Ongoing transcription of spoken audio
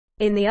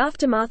In the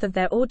aftermath of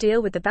their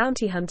ordeal with the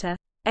bounty hunter,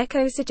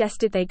 Echo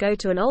suggested they go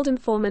to an old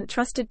informant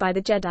trusted by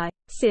the Jedi,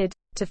 Sid,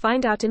 to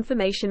find out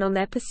information on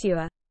their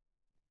pursuer.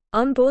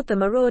 On board the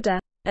Marauder,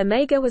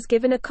 Omega was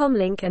given a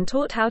comlink and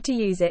taught how to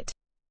use it.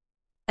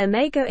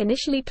 Omega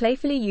initially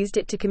playfully used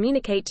it to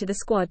communicate to the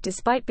squad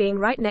despite being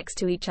right next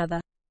to each other,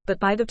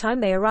 but by the time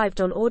they arrived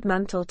on Ord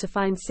Mantell to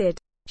find Sid,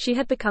 she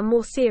had become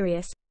more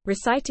serious,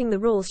 reciting the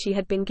rules she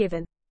had been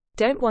given.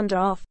 Don't wander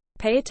off,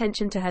 pay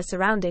attention to her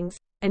surroundings,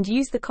 and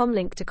use the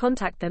comlink to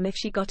contact them if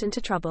she got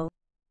into trouble.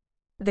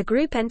 The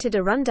group entered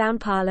a rundown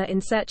parlor in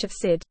search of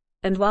Sid,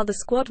 and while the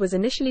squad was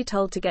initially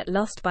told to get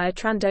lost by a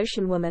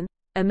Trandoshan woman,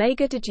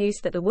 Omega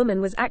deduced that the woman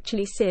was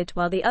actually Sid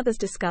while the others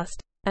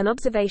discussed, an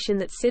observation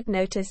that Sid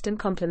noticed and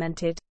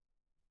complimented.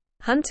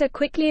 Hunter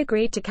quickly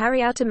agreed to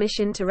carry out a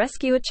mission to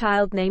rescue a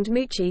child named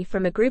Muchi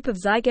from a group of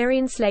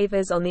Zygarian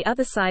slavers on the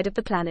other side of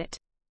the planet.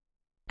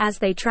 As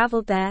they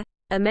traveled there,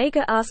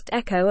 Omega asked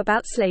Echo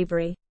about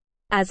slavery.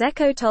 As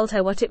Echo told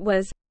her what it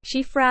was,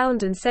 she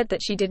frowned and said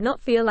that she did not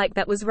feel like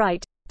that was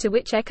right, to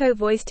which Echo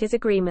voiced his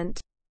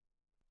agreement.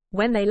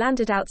 When they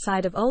landed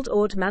outside of Old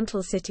Ord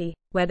Mantell City,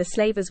 where the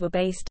slavers were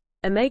based,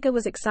 Omega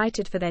was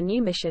excited for their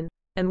new mission,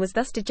 and was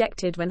thus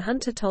dejected when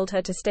Hunter told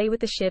her to stay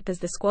with the ship as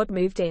the squad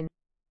moved in.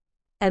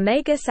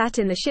 Omega sat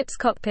in the ship's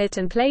cockpit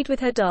and played with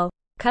her doll,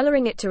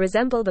 coloring it to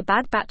resemble the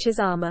Bad Batch's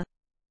armor.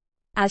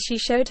 As she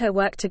showed her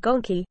work to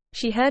Gonki,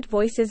 she heard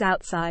voices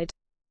outside.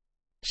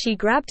 She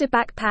grabbed a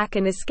backpack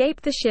and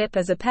escaped the ship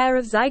as a pair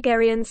of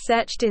Zygarians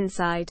searched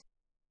inside.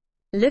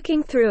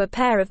 Looking through a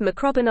pair of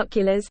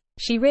macrobinoculars,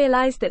 she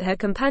realized that her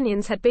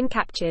companions had been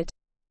captured.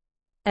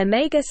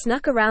 Omega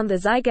snuck around the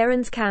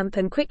Zygarians' camp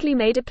and quickly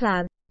made a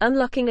plan,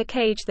 unlocking a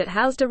cage that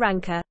housed a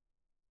rancor.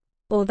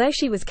 Although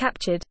she was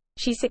captured,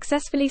 she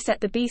successfully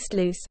set the beast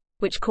loose,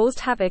 which caused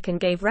havoc and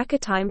gave Wrecker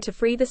time to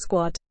free the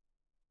squad.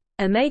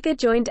 Omega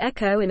joined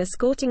Echo in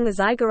escorting the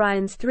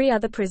Zygarians' 3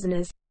 other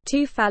prisoners,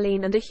 2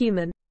 Faline and a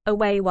human,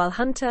 away while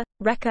Hunter,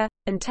 Wrecker,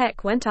 and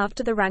Tech went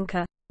after the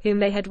rancor, whom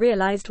they had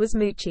realized was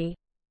Muchi.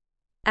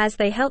 As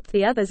they helped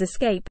the others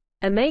escape,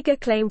 Omega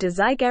claimed a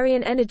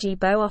Zygarian energy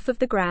bow off of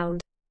the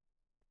ground.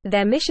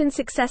 Their mission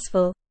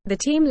successful, the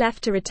team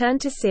left to return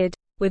to Sid,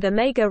 with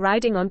Omega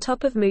riding on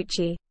top of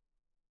Muchi.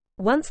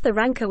 Once the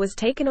rancor was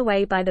taken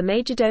away by the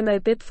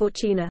Majordomo Bib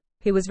Fortuna,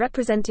 who was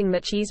representing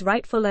Muchi's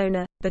rightful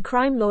owner, the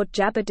crime lord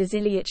Jabba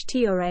Daziliach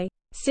Tiore,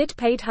 Sid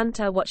paid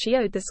Hunter what she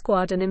owed the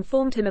squad and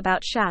informed him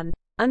about Shan,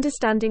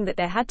 understanding that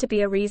there had to be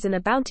a reason a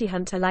bounty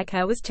hunter like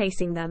her was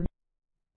chasing them.